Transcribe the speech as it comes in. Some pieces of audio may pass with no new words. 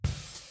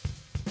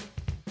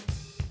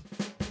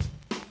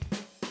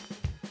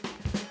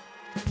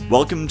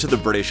Welcome to the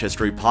British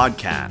History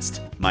Podcast.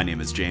 My name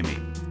is Jamie,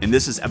 and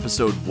this is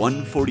episode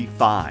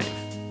 145,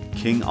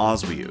 King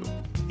Oswiu,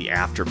 the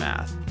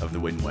Aftermath of the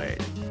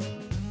Winwaed.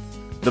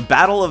 The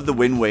Battle of the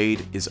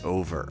Winwaed is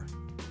over,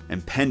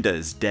 and Penda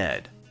is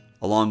dead,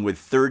 along with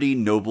 30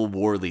 noble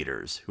war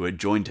leaders who had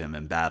joined him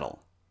in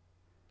battle.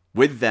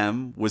 With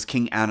them was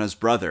King Anna's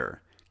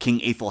brother,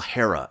 King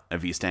Aethelhera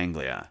of East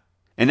Anglia.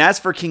 And as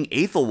for King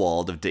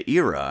Aethelwald of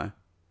Deira,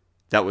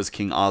 that was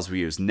King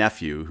Oswiu's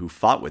nephew who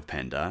fought with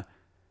Penda,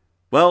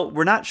 well,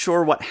 we're not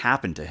sure what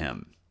happened to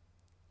him.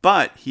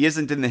 But he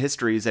isn't in the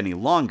histories any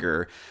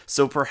longer,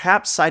 so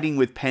perhaps siding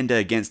with Penda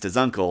against his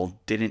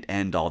uncle didn't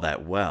end all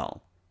that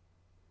well.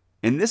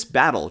 And this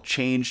battle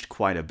changed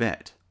quite a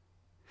bit.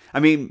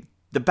 The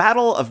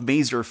Battle of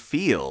Mazer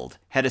Field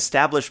had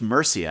established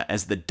Mercia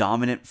as the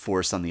dominant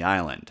force on the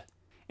island,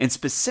 and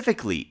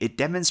specifically it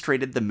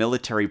demonstrated the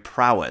military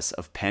prowess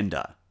of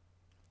Penda.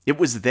 It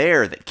was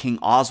there that King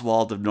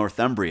Oswald of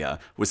Northumbria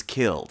was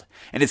killed,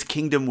 and his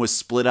kingdom was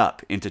split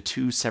up into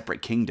two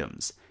separate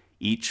kingdoms,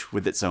 each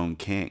with its own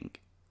king.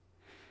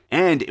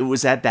 And it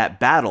was at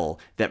that battle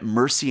that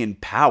Mercian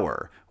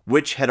power,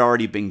 which had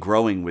already been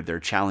growing with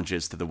their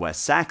challenges to the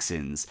West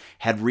Saxons,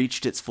 had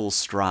reached its full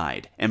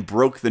stride and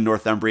broke the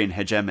Northumbrian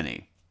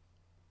hegemony.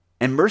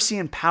 And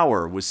Mercian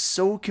power was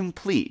so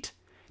complete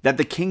that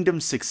the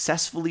kingdom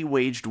successfully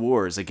waged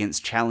wars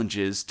against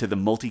challenges to the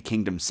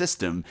multi-kingdom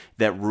system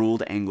that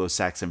ruled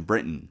Anglo-Saxon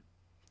Britain.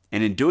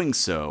 And in doing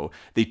so,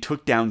 they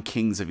took down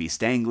kings of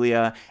East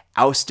Anglia,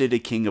 ousted a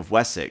king of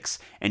Wessex,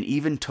 and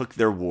even took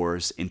their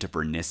wars into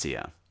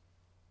Bernicia.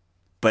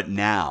 But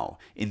now,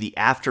 in the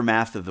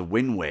aftermath of the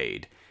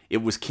Winwaed, it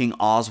was King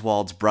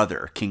Oswald's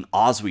brother, King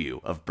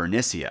Oswiu of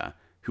Bernicia,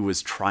 who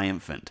was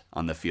triumphant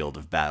on the field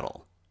of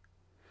battle.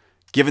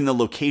 Given the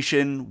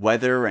location,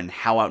 weather, and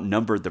how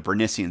outnumbered the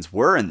Bernicians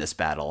were in this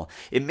battle,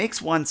 it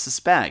makes one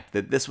suspect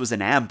that this was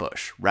an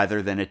ambush rather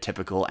than a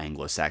typical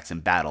Anglo-Saxon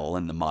battle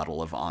in the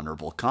model of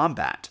honorable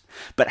combat.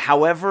 But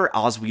however,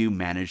 Oswiu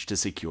managed to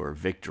secure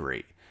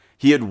victory.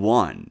 He had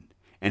won,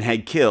 and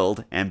had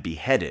killed and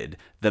beheaded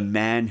the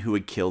man who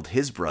had killed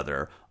his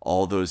brother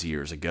all those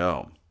years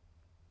ago.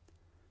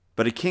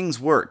 But a king's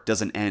work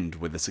doesn't end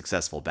with a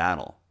successful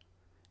battle,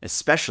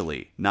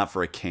 especially not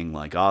for a king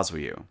like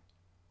Oswiu.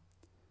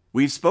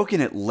 We've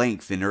spoken at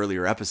length in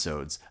earlier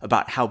episodes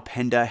about how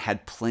Penda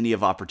had plenty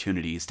of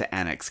opportunities to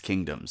annex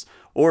kingdoms,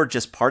 or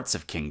just parts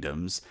of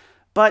kingdoms,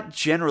 but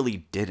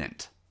generally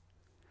didn't.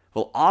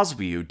 Well,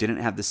 Oswiu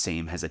didn't have the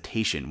same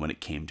hesitation when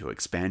it came to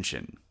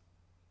expansion.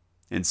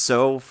 And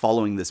so,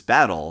 following this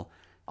battle,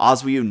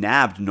 Oswiu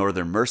nabbed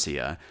northern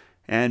Mercia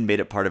and made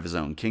it part of his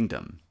own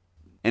kingdom.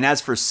 And as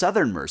for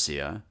southern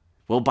Mercia,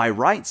 well, by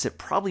rights it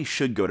probably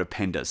should go to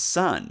Penda's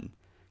son,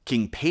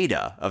 King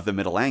Peda of the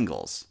Middle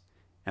Angles.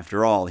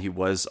 After all, he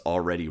was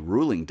already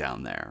ruling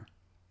down there.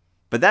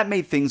 But that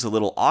made things a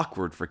little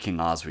awkward for King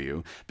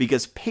Oswiu,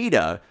 because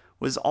Peda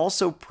was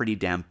also pretty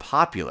damn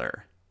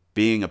popular,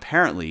 being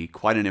apparently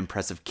quite an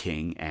impressive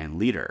king and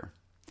leader.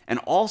 And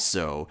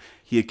also,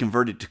 he had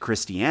converted to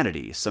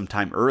Christianity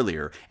sometime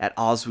earlier at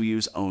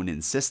Oswiu's own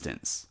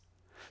insistence.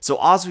 So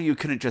Oswiu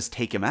couldn't just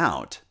take him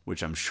out,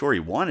 which I'm sure he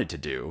wanted to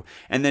do,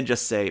 and then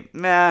just say,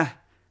 meh,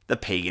 the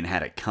pagan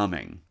had it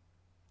coming.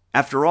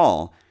 After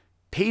all,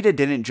 Peda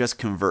didn't just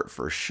convert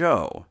for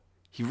show,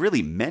 he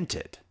really meant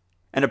it.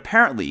 And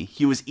apparently,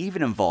 he was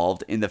even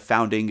involved in the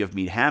founding of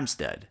Mead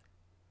Hampstead.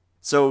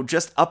 So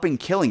just up and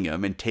killing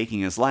him and taking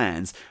his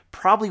lands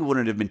probably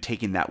wouldn't have been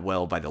taken that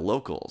well by the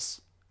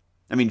locals.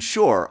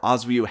 Sure,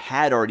 Oswiu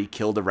had already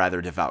killed a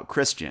rather devout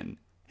Christian,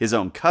 his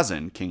own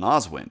cousin, King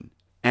Oswin.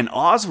 And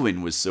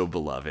Oswin was so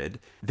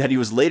beloved that he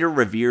was later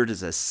revered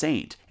as a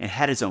saint and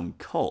had his own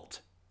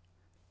cult.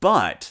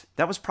 But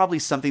that was probably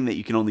something that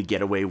you can only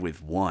get away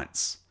with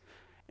once.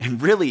 And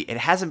really, it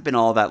hasn't been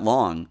all that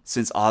long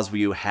since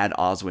Oswiu had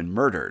Oswin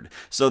murdered,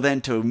 so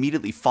then to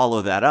immediately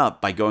follow that up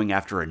by going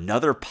after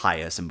another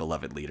pious and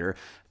beloved leader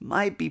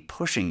might be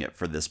pushing it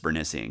for this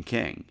Bernician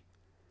king.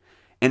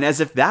 And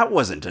as if that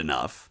wasn't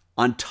enough,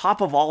 on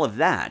top of all of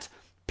that,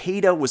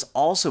 Peda was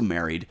also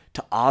married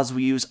to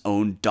Oswiu's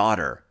own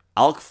daughter,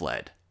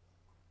 Alcfled.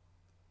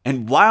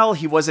 And while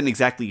he wasn't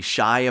exactly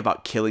shy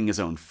about killing his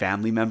own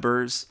family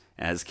members,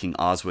 as King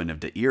Oswin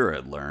of Deira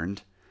had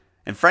learned,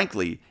 and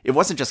frankly, it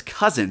wasn't just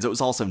cousins, it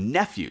was also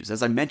nephews.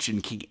 As I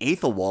mentioned, King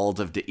Aethelwald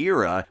of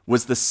Deira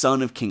was the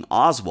son of King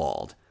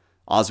Oswald,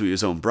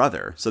 Oswiu's own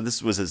brother, so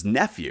this was his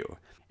nephew.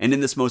 And in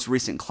this most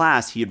recent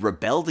class, he had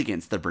rebelled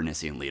against the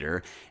Bernician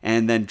leader,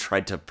 and then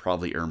tried to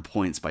probably earn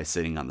points by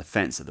sitting on the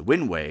fence of the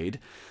Winwaed.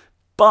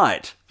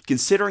 But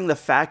considering the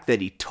fact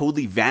that he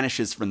totally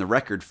vanishes from the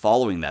record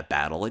following that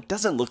battle, it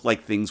doesn't look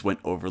like things went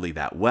overly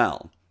that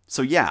well.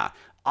 So yeah,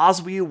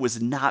 Oswiu was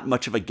not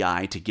much of a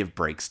guy to give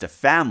breaks to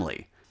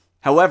family.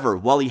 However,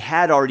 while he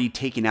had already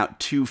taken out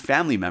 2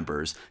 family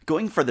members,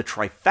 going for the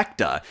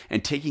trifecta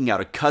and taking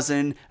out a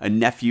cousin, a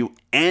nephew,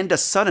 and a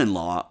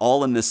son-in-law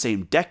all in the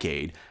same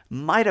decade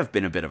might have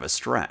been a bit of a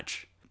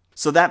stretch.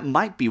 So that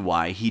might be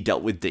why he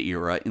dealt with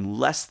Deira in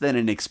less than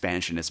an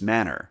expansionist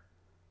manner.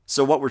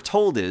 So what we're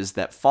told is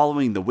that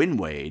following the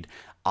Winwaed,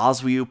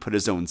 Oswiu put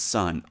his own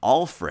son,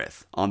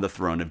 Alfrith, on the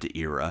throne of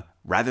Deira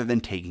rather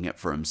than taking it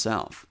for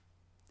himself.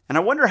 And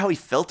I wonder how he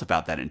felt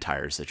about that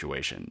entire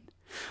situation.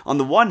 On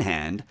the one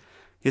hand,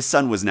 his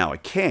son was now a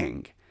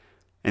king,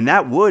 and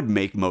that would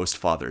make most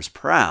fathers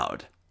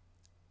proud.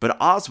 But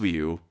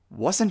Oswiu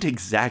wasn't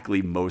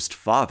exactly most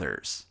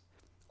fathers.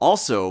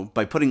 Also,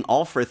 by putting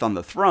Alfrith on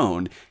the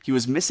throne, he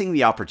was missing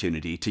the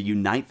opportunity to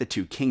unite the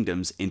two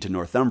kingdoms into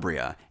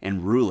Northumbria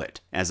and rule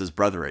it, as his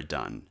brother had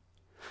done.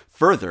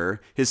 Further,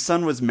 his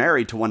son was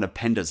married to one of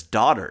Penda's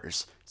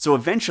daughters, so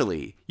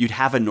eventually you'd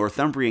have a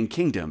Northumbrian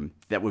kingdom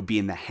that would be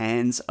in the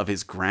hands of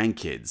his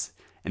grandkids,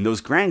 and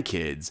those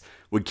grandkids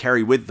would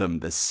carry with them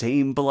the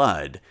same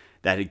blood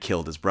that had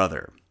killed his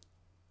brother.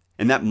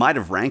 And that might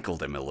have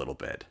rankled him a little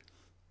bit.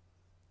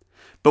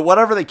 But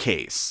whatever the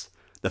case,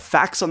 the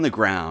facts on the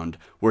ground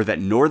were that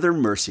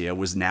northern Mercia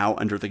was now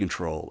under the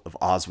control of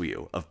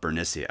Oswiu of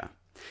Bernicia,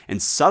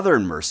 and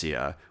southern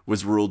Mercia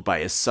was ruled by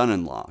his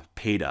son-in-law,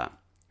 Peda,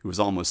 who was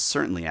almost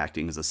certainly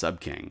acting as a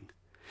sub-king.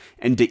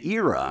 And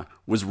Deira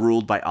was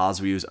ruled by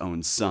Oswiu's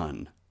own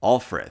son,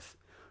 Alfrith,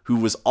 who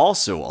was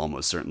also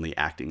almost certainly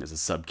acting as a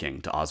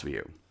sub-king to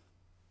Oswiu.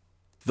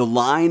 The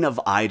line of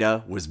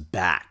Ida was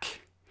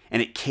back,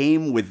 and it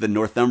came with the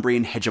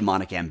Northumbrian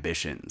hegemonic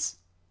ambitions.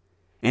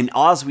 And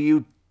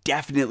Oswiu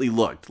definitely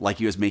looked like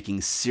he was making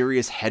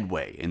serious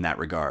headway in that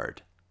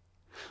regard.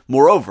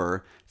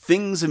 Moreover,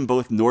 things in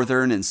both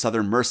northern and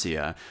southern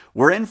Mercia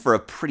were in for a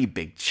pretty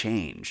big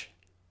change.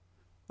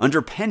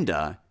 Under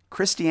Penda,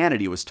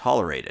 Christianity was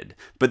tolerated,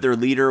 but their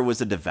leader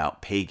was a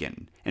devout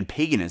pagan, and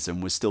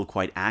paganism was still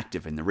quite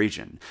active in the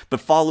region.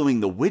 But following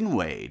the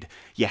Winwaed,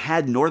 you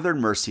had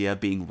northern Mercia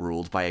being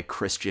ruled by a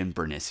Christian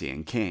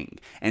Bernician king,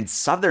 and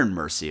southern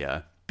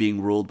Mercia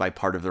being ruled by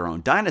part of their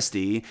own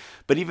dynasty,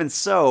 but even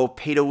so,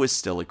 Peda was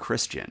still a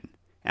Christian,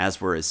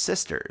 as were his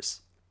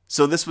sisters.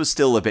 So this was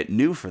still a bit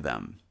new for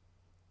them.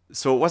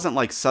 So it wasn't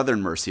like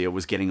southern Mercia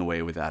was getting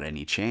away without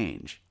any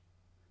change.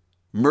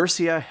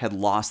 Mercia had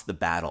lost the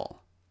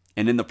battle,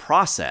 and in the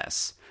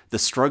process, the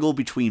struggle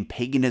between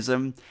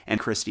paganism and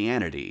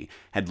Christianity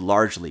had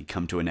largely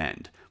come to an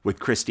end, with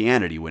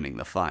Christianity winning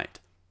the fight.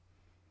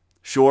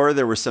 Sure,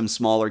 there were some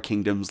smaller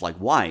kingdoms like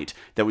White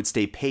that would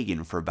stay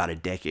pagan for about a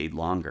decade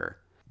longer.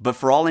 But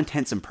for all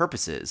intents and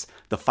purposes,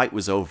 the fight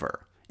was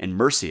over, and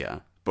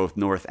Mercia, both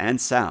north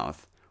and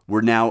south,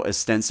 were now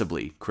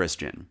ostensibly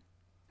Christian.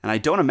 And I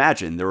don't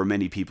imagine there were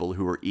many people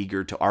who were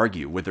eager to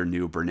argue with their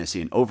new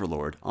Bernician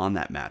overlord on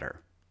that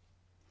matter.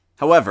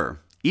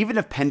 However, even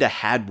if Penda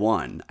had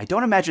won, I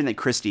don't imagine that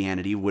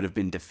Christianity would have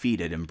been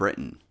defeated in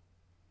Britain.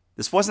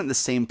 This wasn't the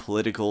same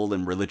political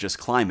and religious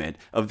climate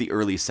of the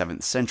early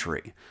 7th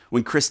century,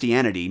 when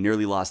Christianity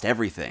nearly lost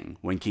everything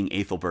when King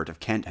Ethelbert of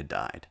Kent had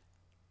died.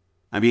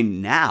 I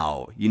mean,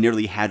 now you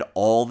nearly had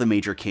all the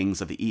major kings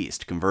of the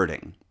East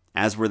converting,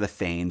 as were the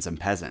thanes and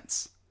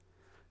peasants.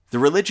 The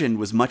religion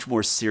was much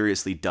more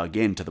seriously dug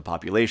into the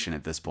population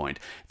at this point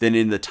than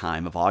in the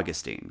time of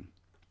Augustine.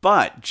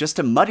 But, just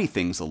to muddy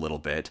things a little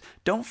bit,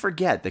 don't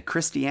forget that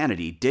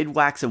Christianity did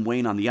wax and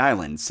wane on the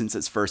island since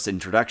its first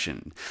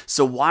introduction.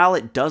 So while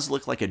it does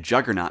look like a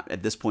juggernaut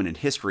at this point in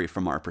history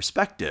from our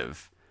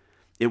perspective,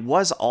 it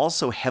was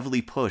also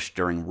heavily pushed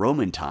during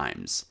Roman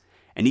times,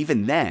 and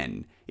even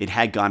then, it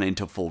had gone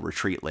into full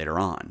retreat later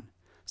on.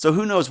 So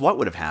who knows what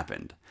would have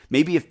happened?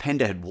 Maybe if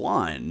Penda had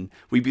won,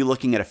 we'd be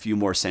looking at a few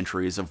more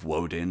centuries of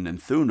Woden and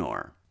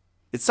Thunor.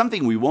 It's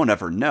something we won't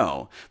ever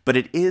know, but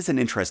it is an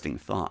interesting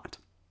thought.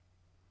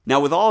 Now,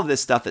 with all of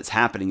this stuff that's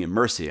happening in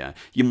Mercia,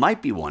 you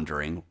might be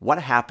wondering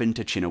what happened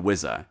to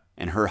Chinewisa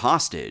and her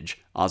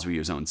hostage,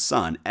 Oswiu's own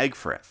son,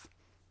 Egfrith.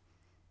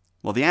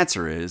 Well, the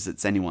answer is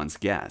it's anyone's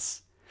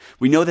guess.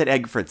 We know that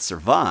Egfrith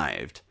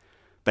survived,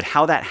 but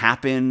how that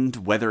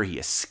happened, whether he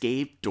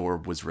escaped or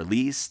was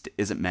released,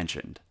 isn't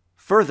mentioned.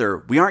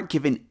 Further, we aren't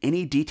given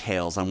any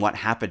details on what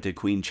happened to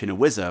Queen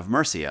Chinewisa of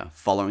Mercia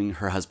following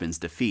her husband's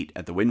defeat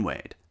at the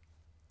Winwaed.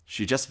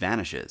 She just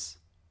vanishes.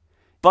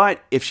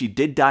 But if she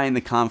did die in the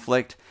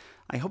conflict,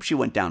 I hope she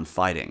went down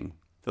fighting.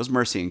 Those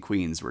Mercian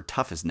queens were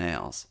tough as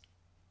nails.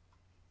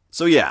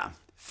 So yeah,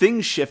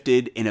 things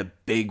shifted in a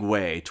big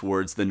way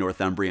towards the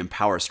Northumbrian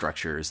power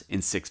structures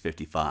in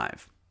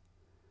 655.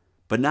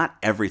 But not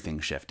everything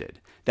shifted.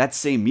 That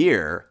same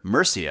year,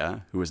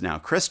 Mercia, who was now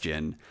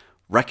Christian,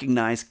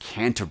 recognized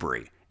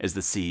Canterbury as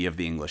the see of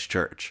the English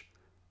church,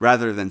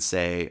 rather than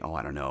say,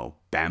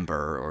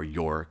 Bamber or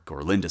York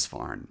or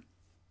Lindisfarne.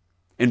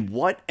 And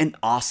what an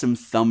awesome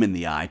thumb in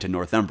the eye to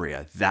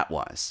Northumbria that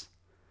was.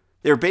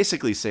 They were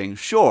basically saying,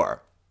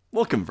 sure,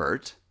 we'll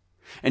convert.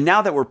 And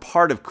now that we're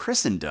part of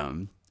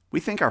Christendom, we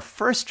think our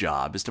first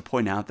job is to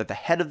point out that the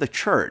head of the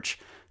church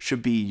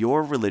should be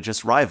your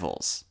religious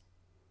rivals.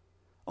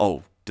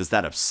 Oh, does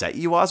that upset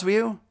you,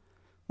 Oswiu?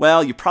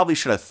 Well, you probably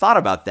should have thought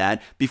about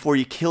that before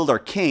you killed our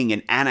king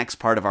and annexed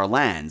part of our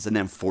lands and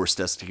then forced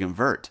us to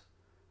convert.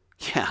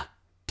 Yeah,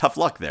 tough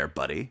luck there,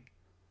 buddy.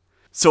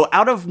 So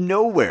out of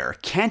nowhere,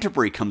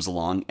 Canterbury comes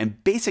along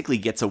and basically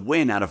gets a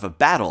win out of a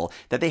battle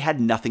that they had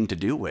nothing to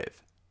do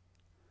with.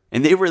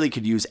 And they really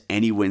could use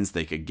any wins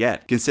they could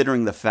get,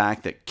 considering the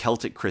fact that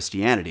Celtic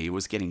Christianity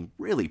was getting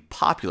really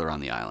popular on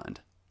the island.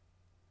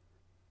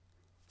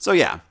 So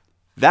yeah,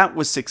 that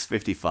was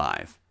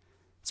 655.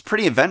 It's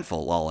pretty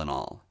eventful all in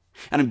all.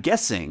 And I'm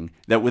guessing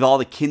that with all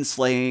the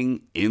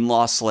kinslaying,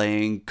 in-law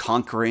slaying,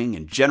 conquering,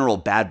 and general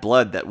bad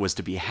blood that was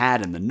to be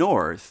had in the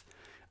north,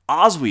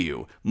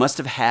 Oswiu must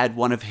have had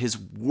one of his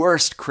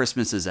worst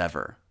Christmases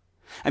ever.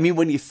 I mean,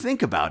 when you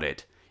think about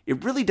it,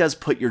 it really does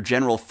put your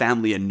general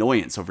family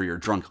annoyance over your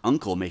drunk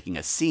uncle making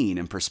a scene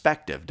in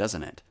perspective,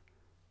 doesn't it?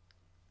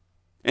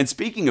 And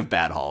speaking of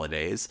bad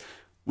holidays,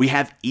 we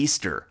have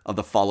Easter of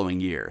the following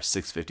year,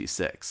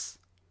 656.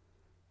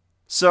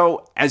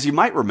 So, as you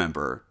might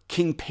remember,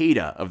 King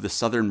Peada of the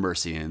southern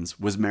Mercians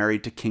was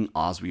married to King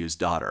Oswiu's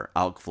daughter,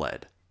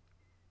 Alcfled.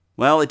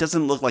 Well, it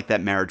doesn't look like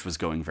that marriage was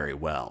going very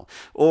well.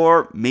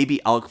 Or maybe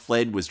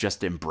Alcfled was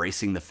just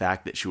embracing the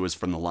fact that she was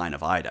from the line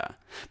of Ida.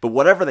 But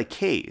whatever the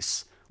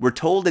case, we're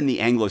told in the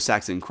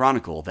Anglo-Saxon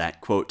Chronicle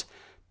that, quote,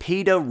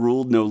 Peada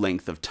ruled no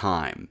length of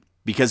time,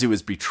 because he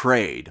was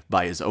betrayed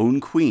by his own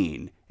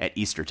queen at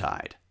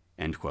Eastertide,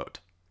 end quote.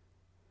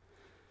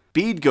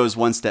 Bede goes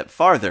one step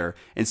farther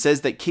and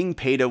says that King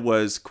Peada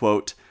was,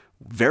 quote,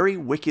 very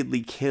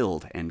wickedly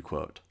killed, end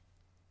quote.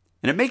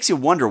 And it makes you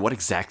wonder what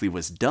exactly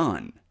was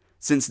done,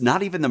 since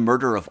not even the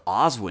murder of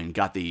Oswin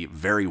got the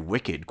very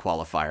wicked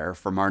qualifier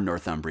from our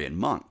Northumbrian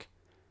monk.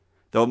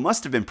 Though it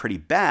must have been pretty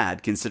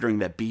bad, considering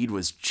that Bede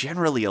was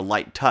generally a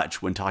light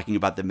touch when talking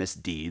about the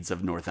misdeeds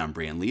of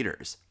Northumbrian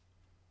leaders.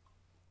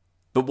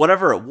 But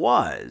whatever it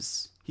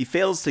was, he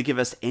fails to give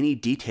us any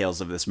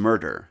details of this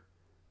murder,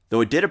 though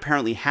it did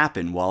apparently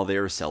happen while they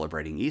were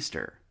celebrating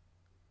Easter.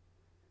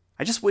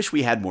 I just wish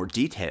we had more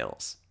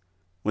details.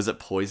 Was it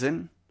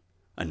poison?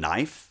 A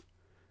knife?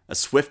 A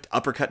swift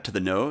uppercut to the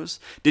nose?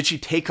 Did she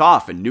take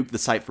off and nuke the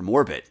site from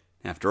orbit?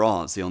 After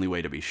all, it's the only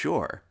way to be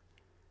sure.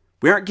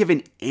 We aren't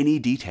given any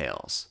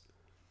details.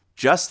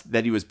 Just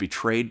that he was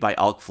betrayed by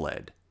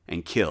Alcfled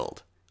and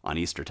killed on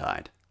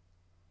Eastertide.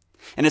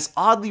 And it's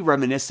oddly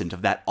reminiscent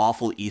of that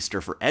awful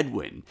Easter for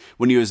Edwin,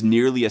 when he was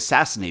nearly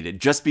assassinated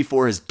just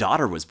before his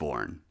daughter was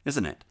born,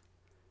 isn't it?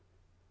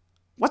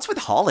 What's with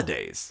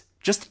holidays?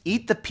 Just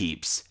eat the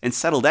peeps and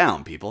settle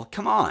down, people.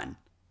 Come on.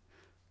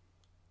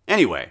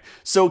 Anyway,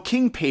 so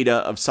King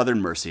Peada of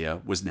southern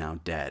Mercia was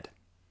now dead.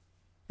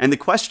 And the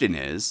question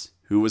is,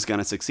 who was going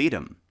to succeed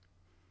him?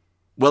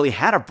 Well, he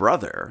had a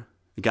brother,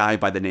 a guy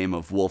by the name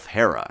of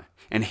Wulfhere,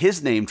 and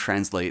his name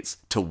translates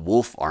to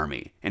Wolf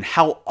Army, and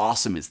how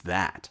awesome is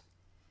that?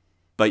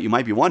 But you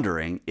might be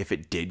wondering if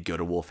it did go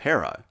to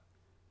Wulfhere.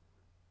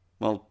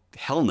 Well,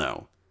 hell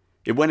no.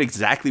 It went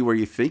exactly where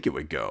you think it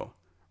would go,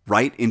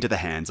 right into the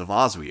hands of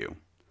Oswiu.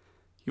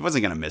 He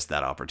wasn't going to miss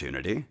that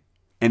opportunity.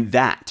 And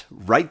that,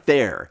 right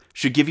there,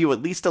 should give you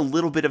at least a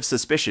little bit of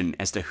suspicion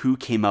as to who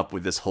came up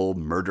with this whole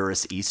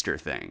murderous Easter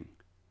thing.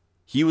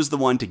 He was the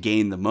one to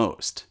gain the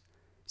most.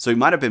 So he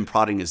might have been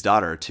prodding his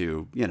daughter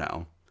to,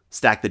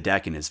 stack the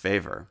deck in his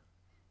favor.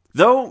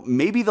 Though,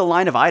 maybe the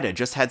line of Ida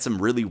just had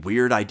some really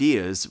weird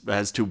ideas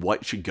as to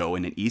what should go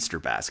in an Easter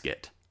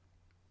basket.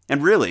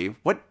 And really,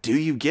 what do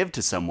you give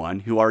to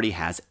someone who already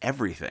has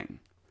everything?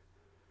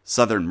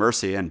 Southern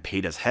Mercia and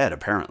Peada's head,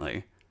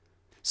 apparently.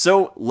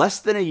 So, less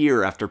than a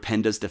year after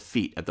Penda's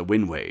defeat at the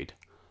Winwaed,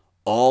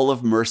 all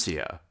of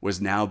Mercia was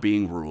now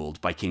being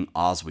ruled by King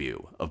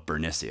Oswiu of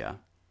Bernicia.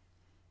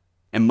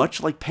 And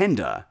much like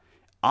Penda,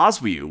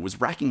 Oswiu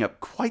was racking up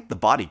quite the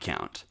body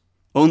count.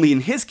 Only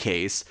in his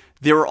case,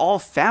 they were all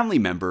family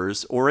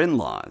members or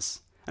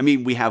in-laws. I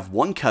mean, we have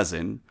one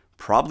cousin,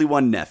 probably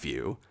one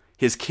nephew,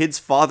 his kid's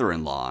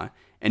father-in-law,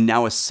 and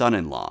now a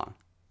son-in-law.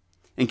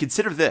 And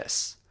consider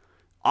this.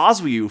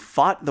 Oswiu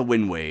fought the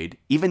Winwaed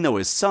even though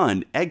his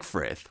son,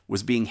 Egfrith,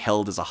 was being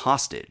held as a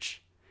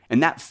hostage.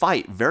 And that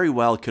fight very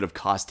well could have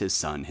cost his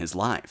son his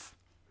life,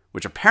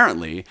 which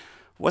apparently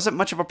wasn't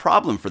much of a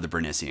problem for the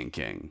Bernician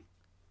king.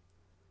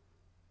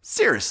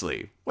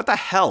 Seriously, what the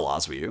hell,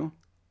 Oswiu?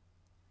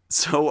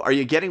 So, are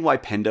you getting why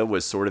Penda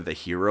was sort of the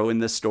hero in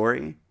this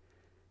story?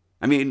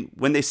 I mean,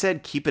 when they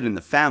said keep it in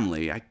the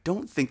family, I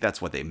don't think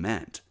that's what they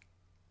meant.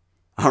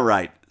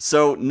 Alright,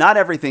 so not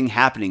everything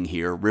happening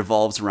here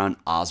revolves around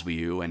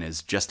Oswiu and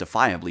his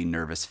justifiably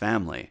nervous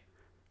family.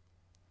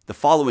 The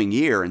following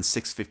year, in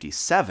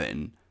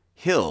 657,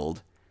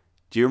 Hild,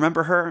 do you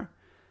remember her?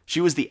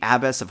 She was the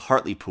abbess of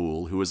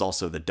Hartlepool, who was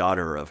also the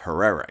daughter of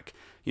Hereric,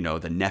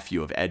 the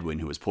nephew of Edwin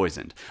who was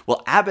poisoned.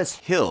 Well,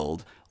 Abbess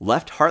Hild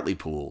left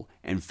Hartlepool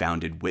and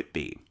founded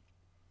Whitby.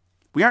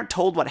 We aren't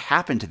told what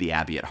happened to the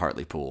abbey at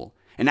Hartlepool,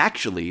 and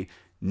actually,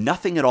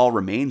 nothing at all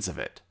remains of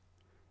it.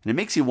 And it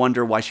makes you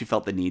wonder why she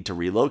felt the need to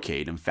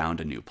relocate and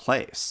found a new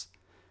place.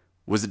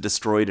 Was it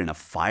destroyed in a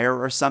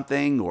fire or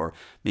something? Or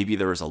maybe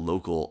there was a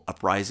local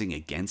uprising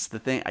against the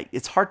thing?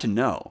 It's hard to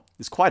know.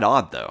 It's quite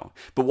odd, though.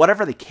 But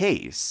whatever the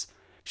case,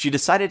 she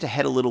decided to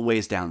head a little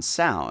ways down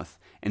south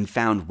and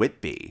found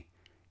Whitby,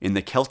 in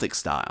the Celtic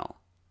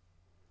style.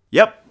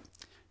 Yep,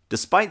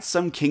 despite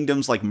some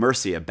kingdoms like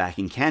Mercia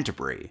backing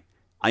Canterbury,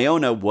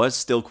 Iona was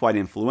still quite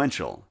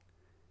influential.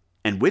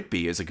 And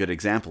Whitby is a good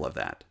example of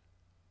that.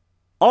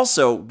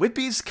 Also,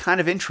 Whitby's kind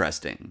of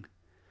interesting.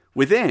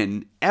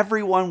 Within,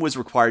 everyone was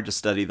required to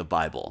study the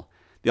Bible.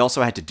 They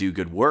also had to do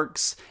good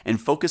works and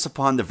focus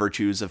upon the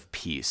virtues of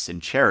peace and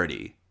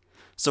charity.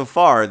 So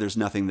far, there's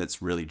nothing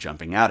that's really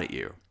jumping out at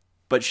you.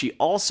 But she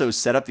also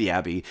set up the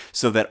abbey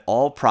so that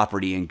all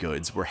property and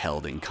goods were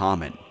held in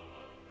common,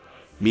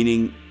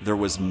 meaning there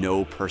was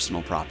no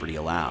personal property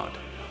allowed.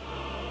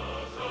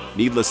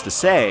 Needless to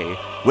say,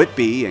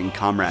 Whitby and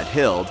Comrade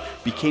Hild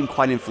became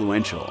quite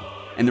influential,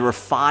 and there were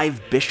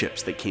 5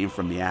 bishops that came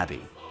from the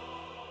abbey.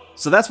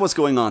 So that's what's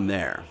going on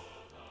there.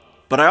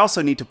 But I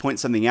also need to point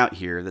something out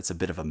here that's a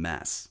bit of a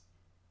mess.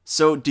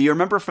 So, do you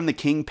remember from the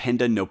King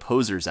Penda No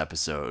Posers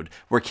episode,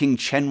 where King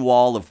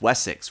Cenwalh of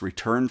Wessex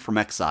returned from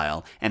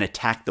exile and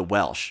attacked the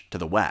Welsh to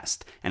the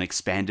west and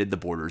expanded the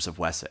borders of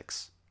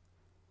Wessex?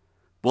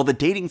 Well, the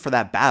dating for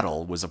that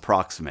battle was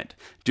approximate,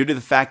 due to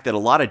the fact that a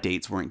lot of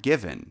dates weren't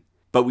given,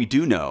 but we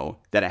do know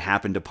that it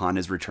happened upon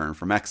his return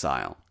from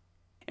exile.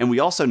 And we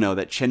also know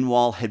that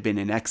Cenwalh had been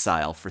in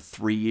exile for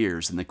 3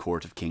 years in the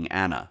court of King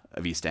Anna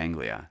of East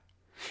Anglia.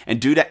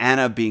 And due to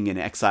Anna being in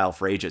exile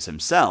for ages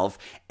himself,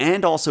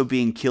 and also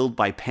being killed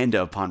by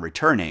Penda upon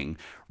returning,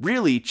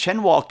 really,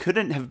 Cenwalh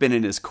couldn't have been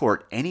in his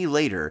court any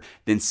later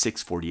than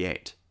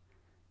 648,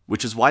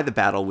 which is why the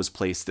battle was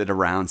placed at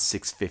around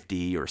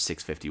 650 or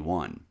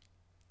 651.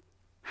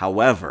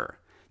 However,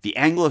 the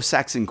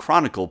Anglo-Saxon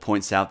Chronicle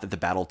points out that the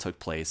battle took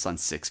place on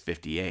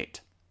 658,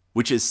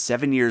 which is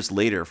 7 years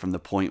later from the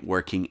point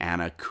where King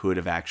Anna could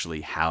have actually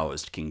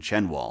housed King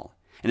Cenwalh,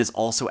 and is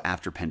also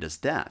after Penda's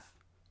death.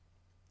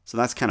 So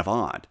that's kind of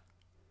odd.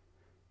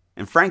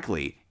 And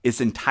frankly,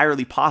 it's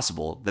entirely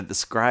possible that the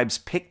scribes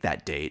picked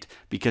that date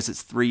because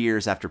it's 3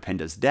 years after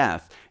Penda's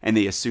death, and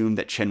they assumed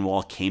that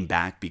Cenwalh came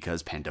back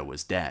because Penda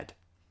was dead.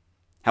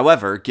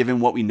 However,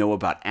 given what we know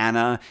about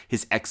Anna,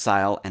 his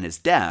exile, and his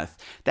death,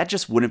 that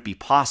just wouldn't be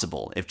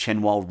possible if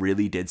Cenwalh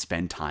really did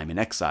spend time in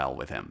exile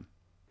with him.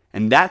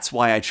 And that's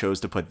why I chose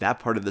to put that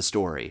part of the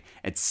story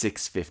at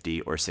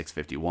 650 or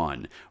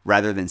 651,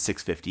 rather than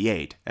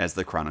 658 as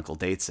the Chronicle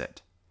dates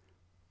it.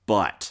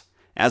 But,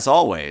 as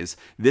always,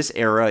 this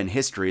era in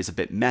history is a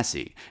bit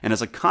messy, and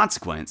as a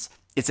consequence,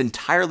 it's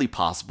entirely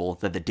possible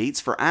that the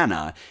dates for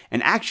Anna,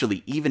 and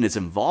actually even his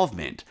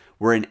involvement,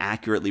 were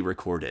inaccurately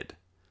recorded.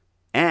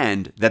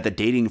 And that the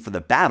dating for the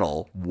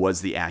battle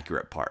was the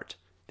accurate part.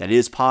 That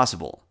is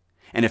possible.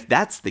 And if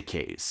that's the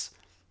case,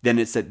 then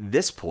it's at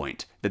this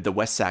point that the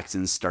West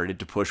Saxons started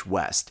to push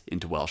west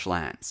into Welsh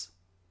lands.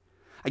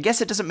 I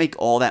guess it doesn't make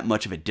all that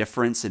much of a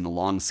difference in the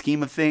long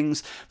scheme of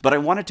things, but I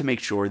wanted to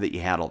make sure that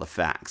you had all the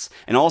facts.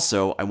 And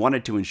also, I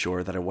wanted to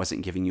ensure that I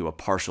wasn't giving you a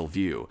partial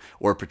view,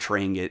 or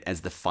portraying it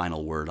as the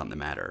final word on the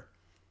matter.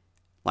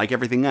 Like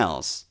everything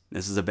else,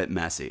 this is a bit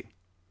messy.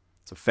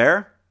 So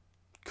fair?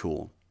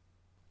 Cool.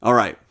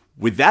 Alright,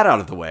 with that out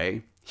of the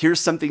way, here's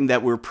something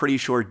that we're pretty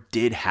sure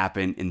did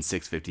happen in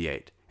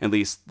 658. At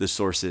least the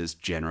sources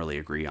generally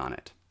agree on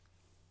it.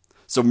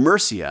 So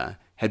Mercia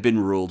had been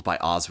ruled by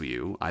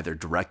Oswiu, either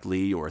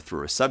directly or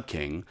through a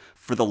sub-king,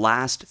 for the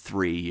last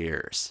 3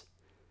 years.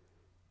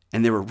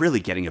 And they were really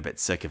getting a bit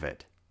sick of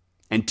it.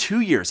 And 2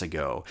 years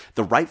ago,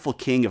 the rightful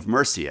king of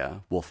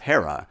Mercia,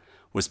 Wulfhere,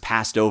 was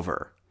passed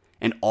over,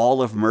 and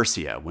all of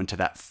Mercia went to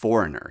that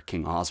foreigner,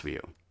 King Oswiu.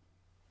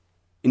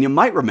 And you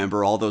might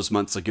remember all those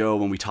months ago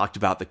when we talked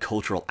about the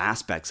cultural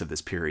aspects of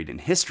this period in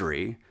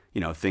history,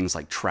 things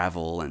like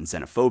travel and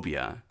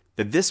xenophobia,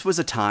 that this was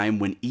a time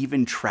when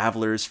even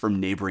travelers from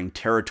neighboring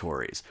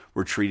territories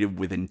were treated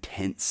with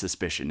intense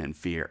suspicion and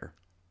fear,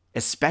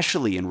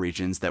 especially in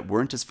regions that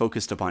weren't as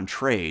focused upon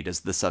trade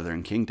as the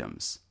southern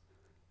kingdoms,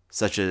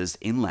 such as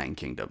inland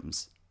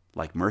kingdoms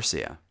like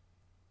Mercia.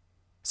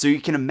 So you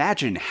can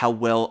imagine how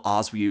well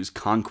Oswiu's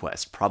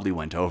conquest probably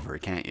went over,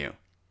 can't you?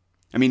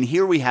 I mean,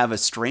 here we have a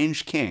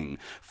strange king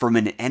from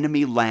an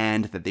enemy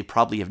land that they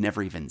probably have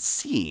never even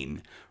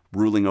seen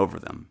ruling over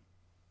them.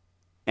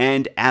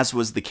 And as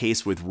was the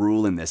case with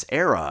rule in this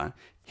era,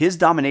 his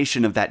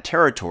domination of that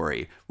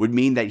territory would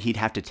mean that he'd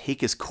have to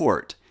take his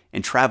court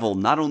and travel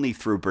not only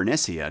through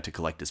Bernicia to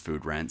collect his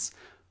food rents,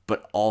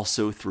 but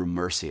also through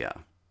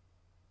Mercia.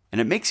 And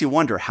it makes you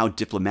wonder how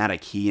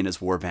diplomatic he and his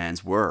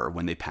warbands were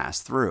when they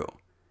passed through,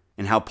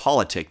 and how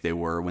politic they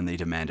were when they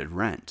demanded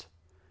rent,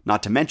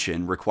 not to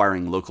mention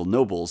requiring local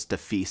nobles to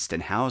feast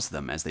and house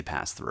them as they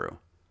passed through.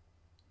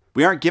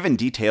 We aren't given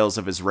details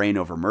of his reign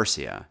over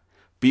Mercia,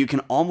 but you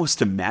can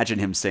almost imagine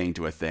him saying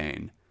to a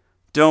Thane,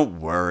 "Don't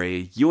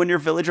worry, you and your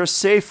village are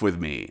safe with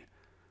me.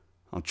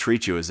 I'll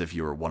treat you as if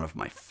you were one of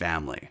my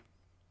family."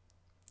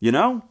 You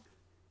know?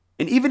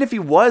 And even if he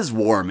was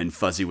warm and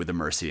fuzzy with the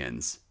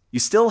Mercians, you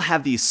still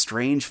have these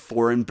strange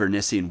foreign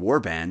Bernician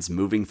warbands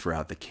moving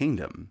throughout the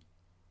kingdom.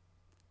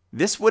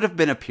 This would have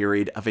been a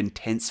period of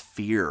intense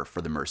fear for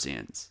the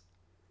Mercians.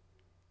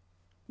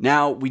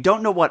 Now, we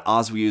don't know what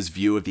Oswiu's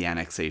view of the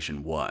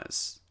annexation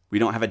was. We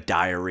don't have a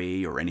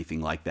diary or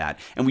anything like that,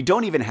 and we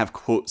don't even have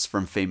quotes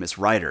from famous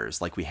writers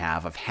like we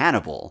have of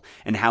Hannibal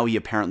and how he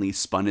apparently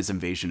spun his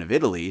invasion of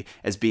Italy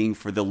as being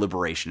for the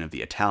liberation of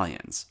the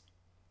Italians.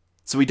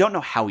 So we don't know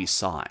how he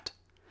saw it,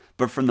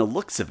 but from the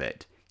looks of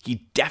it,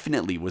 he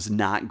definitely was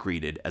not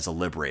greeted as a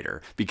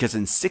liberator, because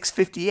in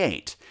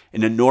 658,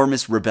 an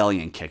enormous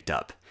rebellion kicked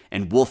up,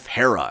 and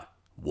Wulfhera,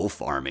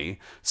 Wolf Army,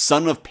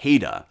 son of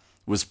Peda,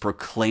 was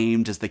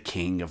proclaimed as the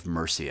king of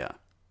Mercia.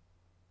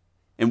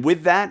 And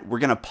with that, we're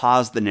going to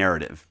pause the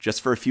narrative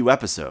just for a few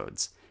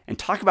episodes and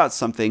talk about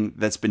something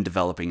that's been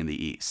developing in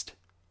the East.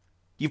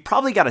 You've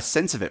probably got a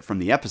sense of it from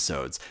the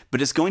episodes,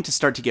 but it's going to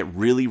start to get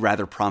really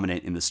rather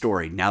prominent in the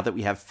story now that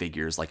we have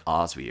figures like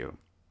Oswiu.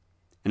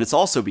 And it's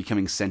also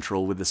becoming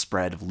central with the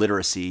spread of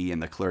literacy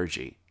and the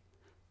clergy.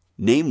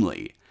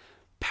 Namely,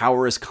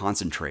 power is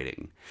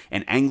concentrating,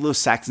 and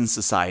Anglo-Saxon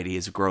society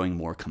is growing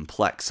more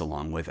complex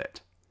along with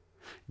it.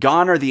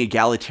 Gone are the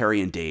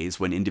egalitarian days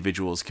when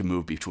individuals could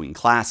move between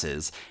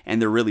classes, and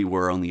there really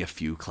were only a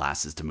few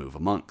classes to move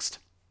amongst.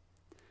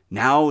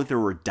 Now there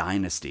were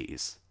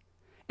dynasties,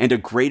 and a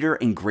greater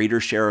and greater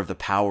share of the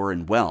power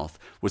and wealth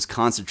was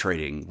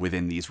concentrating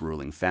within these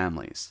ruling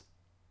families.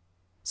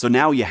 So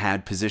now you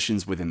had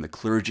positions within the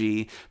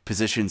clergy,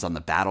 positions on the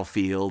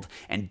battlefield,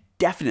 and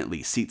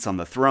definitely seats on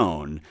the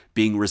throne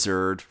being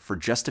reserved for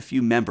just a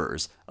few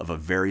members of a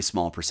very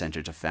small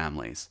percentage of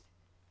families.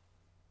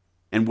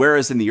 And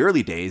whereas in the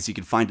early days you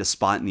could find a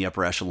spot in the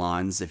upper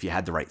echelons if you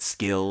had the right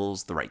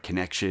skills, the right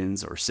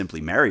connections, or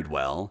simply married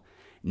well,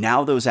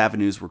 now those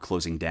avenues were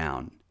closing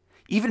down.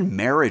 Even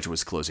marriage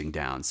was closing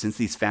down, since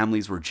these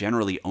families were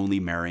generally only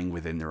marrying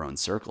within their own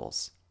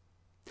circles.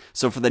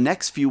 So for the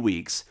next few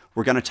weeks,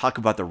 we're going to talk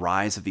about the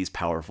rise of these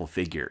powerful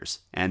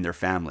figures and their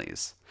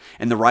families,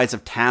 and the rise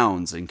of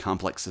towns and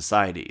complex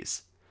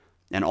societies,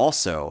 and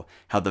also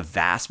how the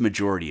vast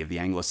majority of the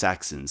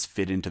Anglo-Saxons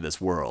fit into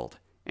this world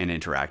and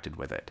interacted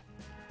with it.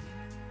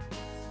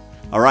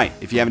 All right,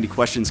 if you have any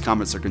questions,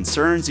 comments, or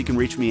concerns, you can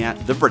reach me at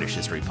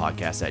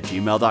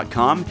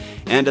thebritishhistorypodcast@gmail.com.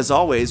 And as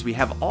always, we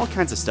have all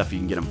kinds of stuff you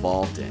can get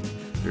involved in.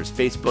 There's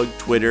Facebook,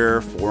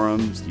 Twitter,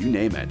 forums, you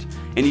name it.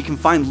 And you can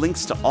find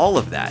links to all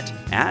of that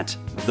at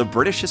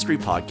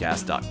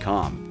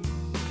thebritishhistorypodcast.com.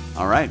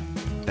 All right,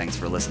 thanks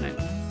for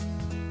listening.